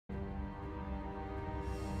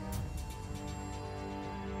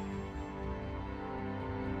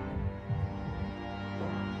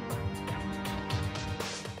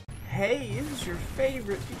Hey, this is your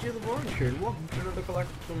favorite PG Live here, and welcome to another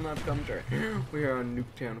collectible live commentary. We are on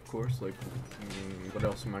Nuketown, of course. Like, what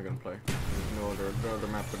else am I gonna play? There's no other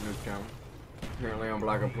map but Nuketown. Apparently on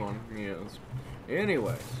Black Ops 1. Yes.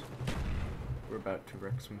 Anyways, we're about to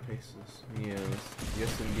wreck some faces.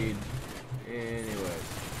 Yes indeed. Anyways,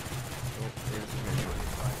 oh, there's the man.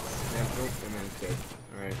 Oh, the man's dead.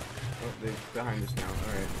 All right. Oh, they're behind us now.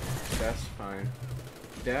 All right. That's fine.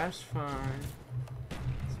 That's fine.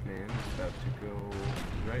 Man, about to go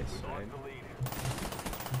right side.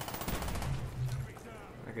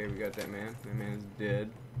 Okay, we got that man. That man's dead.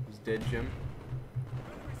 He's dead, Jim.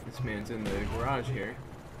 This man's in the garage here.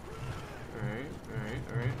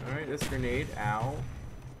 Alright. That's a grenade. Ow.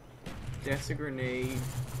 That's a grenade.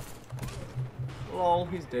 Lol,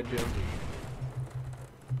 he's dead, Jim.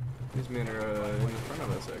 These men are in the front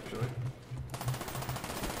of us, actually.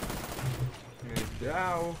 And,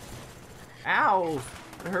 ow! Ow!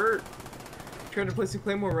 It hurt. Trying to place a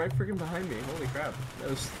Claymore right freaking behind me. Holy crap.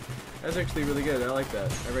 That was actually really good. I like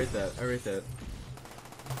that. I rate that.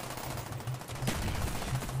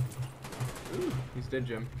 Ooh, he's dead,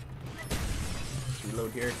 Jim.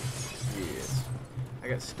 Reload here. Yes. I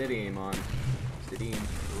got steady aim on. Steady aim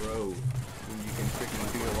pro. And you can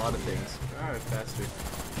freaking do a lot of things. Alright, faster.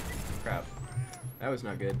 Crap. That was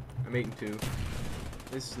not good. I'm 8-2.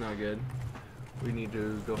 This is not good. We need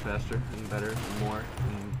to go faster and better and more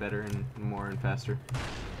and better and more and faster.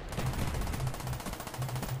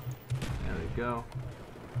 There we go.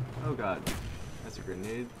 Oh god. That's a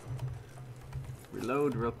grenade.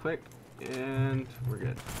 Reload real quick and we're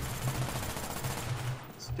good.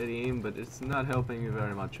 Steady aim, but it's not helping you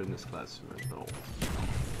very much in this class at all.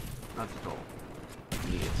 Not at all.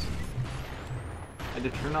 Yes. I had to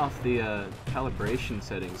turn off the calibration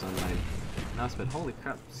settings on my mousepad. Holy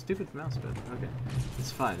crap, stupid mousepad. Okay.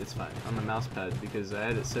 It's fine on the mousepad because I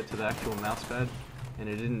had it set to the actual mousepad and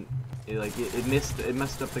it didn't it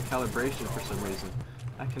messed up the calibration for some reason.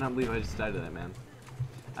 I cannot believe I just died to that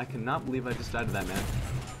man.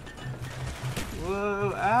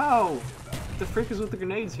 Whoa, ow! What the frick is with the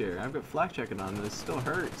grenades here? I've got flak jacket on and it still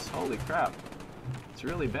hurts. Holy crap. It's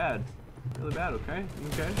really bad. Really bad, okay?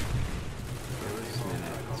 Okay. Where's this man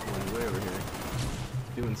at? It's going way over here.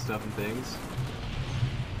 Doing stuff and things.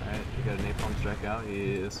 Alright, we got a napalm strike out.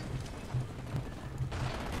 Yes.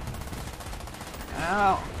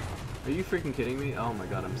 Ow! Are you freaking kidding me? Oh my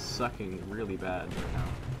god, I'm sucking really bad right now.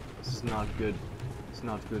 This is not good. It's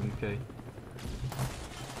not good, okay.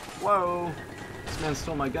 Whoa! This man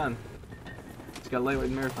stole my gun. He's got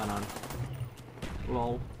lightweight marathon on.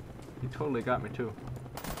 Lol. He totally got me too.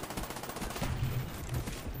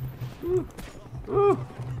 Ooh! Ooh!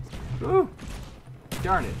 Ooh!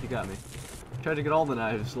 Darn it, he got me. Tried to get all the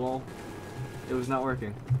knives, lol. It was not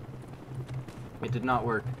working. It did not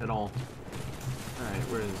work at all. Alright,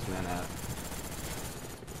 where is this man at?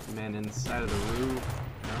 The man inside of the roof?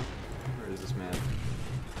 No? Where is this man?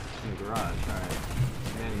 In the garage, alright.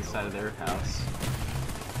 The man inside of their house.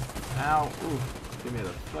 Ow! Ooh! Get me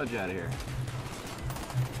the fudge out of here.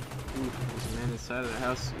 Ooh, there's a man inside of their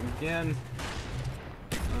house again.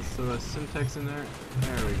 Let's throw a Simtex in there.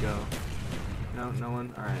 There we go. No, no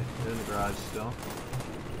one. Alright, they're in the garage still.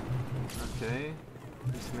 Okay.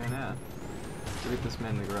 Where's this man at? Look at this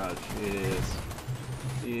man in the garage.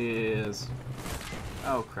 He is.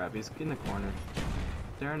 Oh crap, he's in the corner.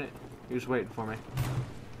 Darn it. He was waiting for me.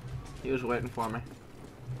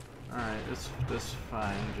 Alright, that's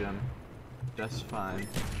fine, Jim. That's fine.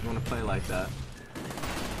 You wanna play like that.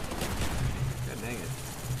 God dang it.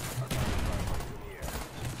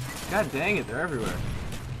 God dang it, they're everywhere.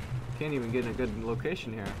 Can't even get in a good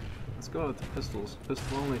location here. Let's go with the pistols.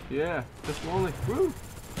 Pistol only. Yeah, pistol only. Woo!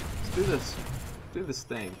 Let's do this. Do this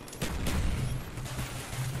thing.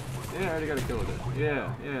 Yeah, I already got a kill with it.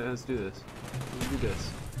 Yeah, let's do this. Let's do this.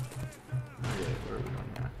 Okay, where are we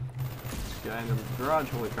going now? This guy in the garage.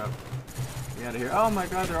 Holy crap. Get out of here. Oh my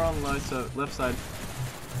god, they're all on the left side.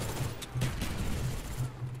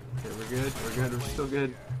 Okay, we're good. We're still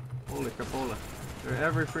good. Holy crapola. They're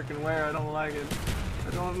every freaking where. I don't like it. I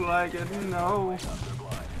don't like it, no.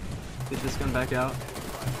 Get this gun back out.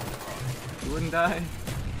 He wouldn't die.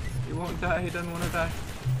 He won't die, he doesn't want to die.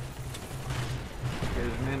 Okay,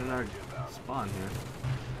 there's a man in our spawn here.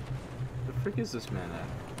 The frick is this man at?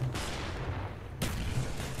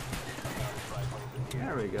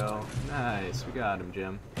 There we go. Nice, we got him,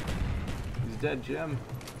 Jim. He's dead, Jim.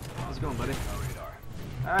 How's it going, buddy?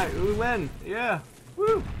 Alright, we win! Yeah!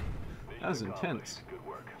 Woo! That was intense.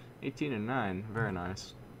 18 and 9, very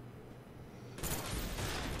nice.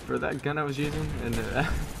 For that gun I was using, and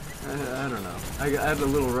I don't know. I had a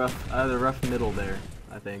little rough, I had a rough middle there,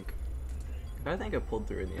 I think. I think I pulled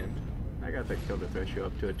through in the end. I got that kill death ratio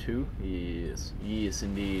up to a 2. Yes. Yes,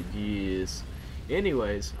 indeed. Yes.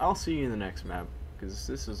 Anyways, I'll see you in the next map, because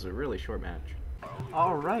this is a really short match.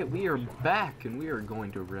 Alright, we are back, and we are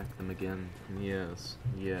going to wreck them again. Yes.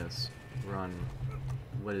 Yes. Run.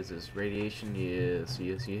 What is this? Radiation? Yes.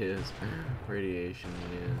 Yes, yes. Radiation,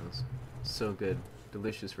 yes. So good.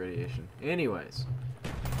 Delicious radiation. Anyways.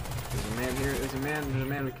 There's a man here. There's a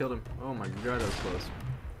man. We killed him. Oh my god, that was close.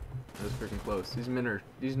 That was freaking close. These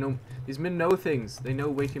men know things. They know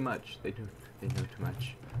way too much. They know too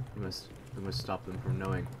much. We must stop them from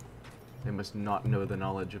knowing. They must not know the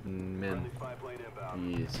knowledge of men.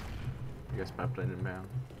 Yes. We got spy plane inbound.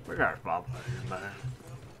 We got spy plane inbound.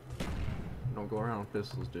 Don't go around with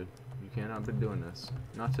pistols, dude. You cannot be doing this.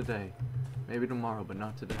 Not today. Maybe tomorrow, but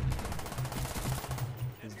not today.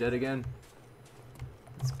 He's dead again.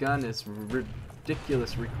 This gun is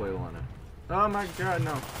ridiculous recoil on it. Oh my god,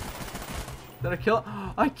 no. Did I kill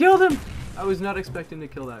him? I killed him! I was not expecting to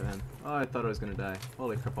kill that man. Oh, I thought I was gonna die.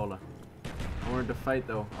 Holy crapola. I wanted to fight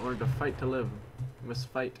though. I wanted to fight to live. I must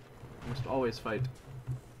fight. I must always fight.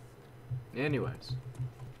 Anyways.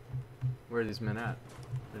 Where are these men at?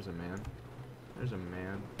 There's a man. There's a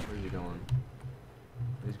man. Where's he going?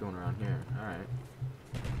 He's going around here. Alright.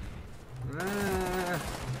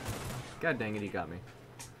 God dang it, he got me.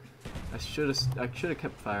 I should have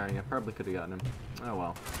kept firing. I probably could have gotten him. Oh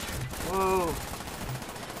well. Whoa!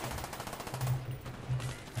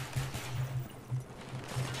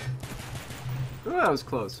 Ooh, that was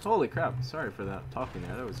close. Holy crap. Sorry for that talking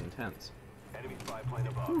there. That was intense. Enemy spy plane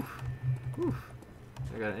above. Oof. Oof.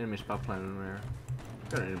 I got an enemy spy plane in there.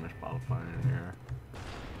 Got an enemy spy plane in here.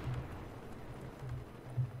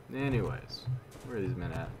 Anyways. Where are these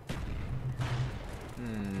men at?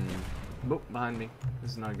 Boop, behind me.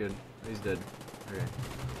 This is not good. He's dead. Okay.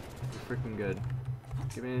 He's freaking good.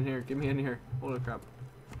 Get me in here. Get me in here. Holy crap.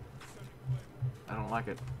 I don't like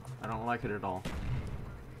it. I don't like it at all.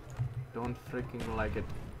 Don't freaking like it.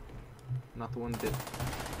 Not the one bit.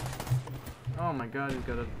 Oh my god, he's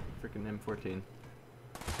got a freaking M14.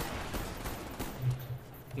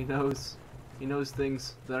 He knows. He knows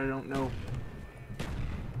things that I don't know.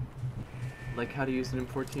 Like how to use an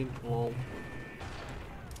M14. Lol.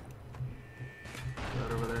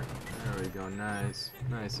 Right over there. There we go. Nice.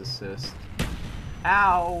 Nice assist.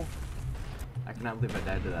 Ow! I cannot believe I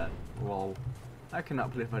died to that. Lol. I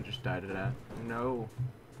cannot believe I just died to that. No.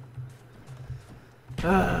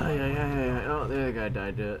 Yeah. Oh, the guy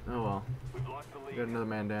died to it. Oh well. Got another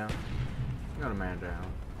man down. Got a man down.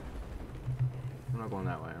 I'm not going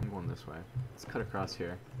that way. I'm going this way. Let's cut across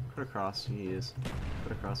here. Cut across. He is.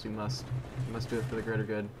 Cut across. We must. We must do it for the greater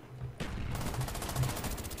good.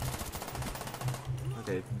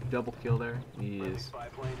 Okay, double kill there. He is.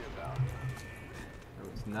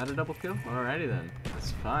 It's not a double kill? Alrighty then.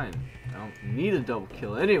 That's fine. I don't need a double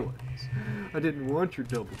kill anyways. I didn't want your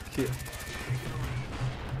double kill.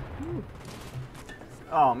 Whew.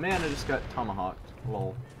 Oh man, I just got tomahawked.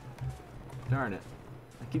 Lol. Darn it.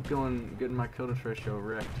 I keep getting my kill death ratio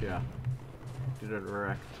wrecked, yeah. Did it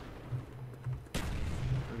wrecked.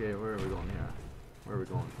 Okay, where are we going here? Where are we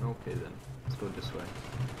going? Okay then. Let's go this way.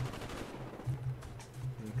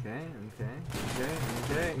 Okay.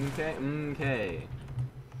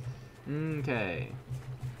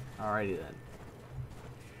 Alrighty then.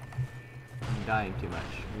 I'm dying too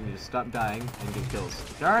much. We need to stop dying and get kills.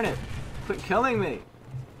 Darn it! Quit killing me!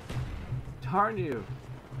 Darn you!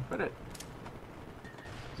 Quit it.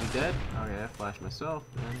 Is he dead? Okay, I flashed myself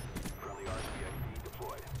then.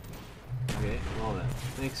 Okay, well then.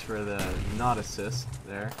 Thanks for the not assist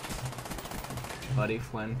there. Buddy,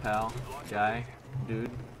 Flynn, pal, guy, dude.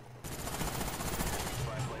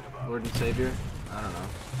 Lord and Savior? I don't know.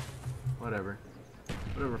 Whatever.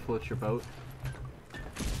 Whatever floats your boat.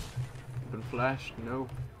 Been flashed? No.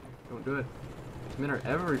 Don't do it. These men are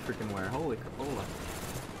every freaking where. Holy crapola.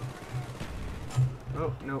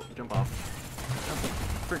 Oh, no. Jump off. Jump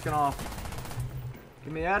freaking off.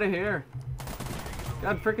 Get me out of here.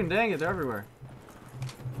 God freaking dang it. They're everywhere.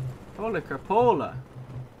 Holy crapola.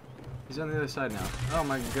 He's on the other side now. Oh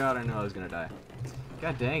my god, I knew I was gonna die.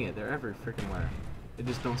 God dang it. They're every freaking where. They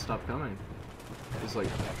just don't stop coming. It's like,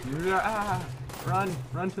 ah,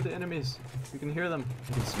 run to the enemies. You can hear them.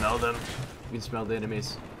 You can smell them. You can smell the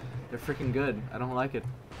enemies. They're freaking good. I don't like it.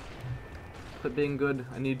 Quit being good.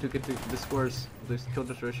 I need to get the scores. The kill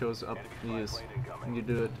death ratio is up. Yes. I need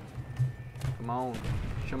to do it. Come on.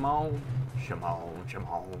 Come on. Come on. Come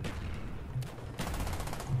on.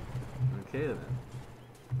 Okay then.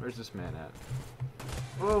 Where's this man at?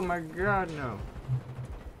 Oh my god, no.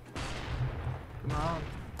 Come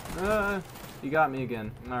on. You got me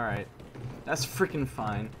again. Alright. That's freaking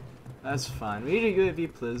fine. That's fine. We need a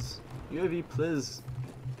UAV, please. UAV, please.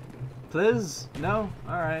 Please? No?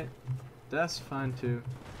 Alright. That's fine, too.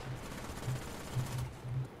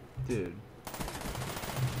 Dude.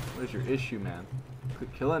 What is your issue, man?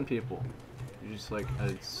 Quit killing people. You're just like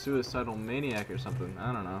a suicidal maniac or something.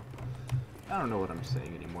 I don't know. I don't know what I'm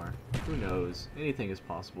saying anymore. Who knows? Anything is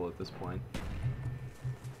possible at this point.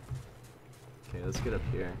 Okay, let's get up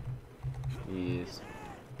here. Yes.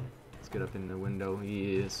 Let's get up in the window.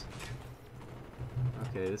 Yes.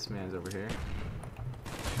 Okay, this man's over here.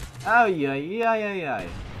 Oh, yeah.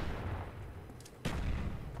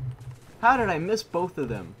 How did I miss both of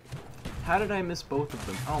them? How did I miss both of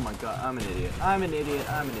them? Oh my god, I'm an idiot. I'm an idiot.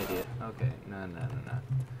 Okay, no.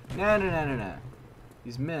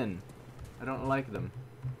 These men, I don't like them.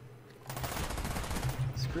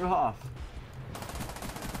 Screw off.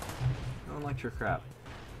 I don't like your crap.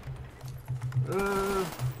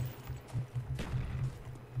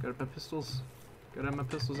 Gotta have my pistols. Gotta have my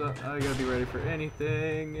pistols out. I gotta be ready for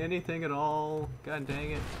anything. Anything at all. God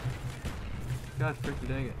dang it. God freaking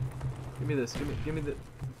dang it. Give me this. Give me the...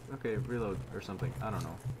 Okay, reload or something. I don't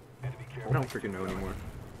know. I don't freaking know anymore.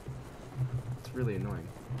 It's really annoying.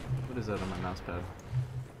 What is that on my mouse pad?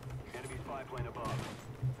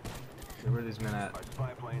 Okay, where are these men at?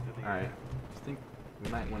 Alright. I think we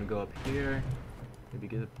might want to go up here. Maybe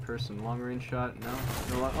get a person long range shot. No?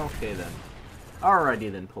 No. Okay then. Alrighty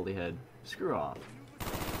then, pulley head. Screw off.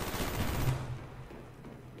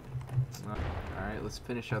 Alright, let's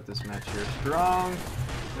finish out this match here strong.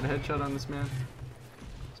 Got a headshot on this man.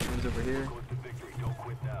 This man's over here.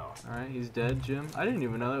 Alright, he's dead, Jim. I didn't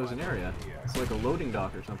even know that was an area. It's like a loading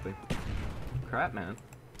dock or something. Crap, man.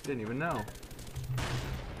 Didn't even know.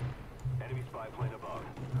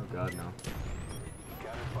 Oh god, no.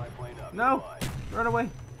 No! Run away!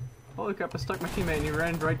 Holy crap, I stuck my teammate and he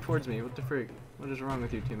ran right towards me. What the freak? What is wrong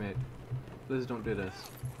with you, teammate? Please don't do this.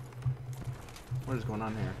 What is going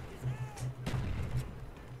on here?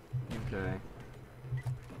 Okay.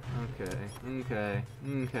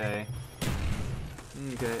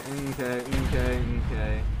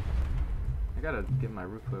 I gotta get my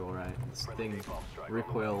recoil right. This thing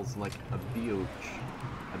recoils like a BO1.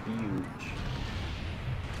 A BO1.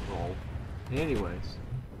 Roll. Anyways.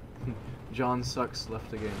 John sucks left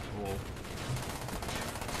the game. Lol.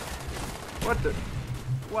 What the?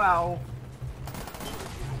 Wow.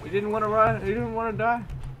 You didn't want to run? You didn't want to die?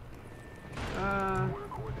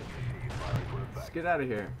 Let's get out of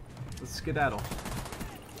here. Let's skedaddle.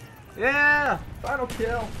 Yeah! Final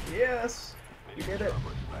kill! Yes! We did it.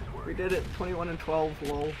 We did it. 21 and 12,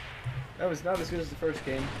 lol. That was not as good as the first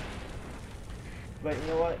game. But you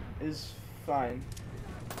know what? It's fine.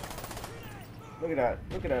 Look at that.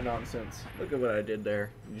 Look at that nonsense. Look at what I did there.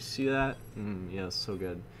 You see that? Yes, so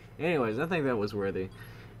good. Anyways, I think that was worthy.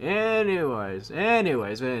 Anyways.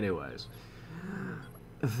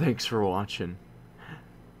 Thanks for watching.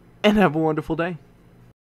 And have a wonderful day.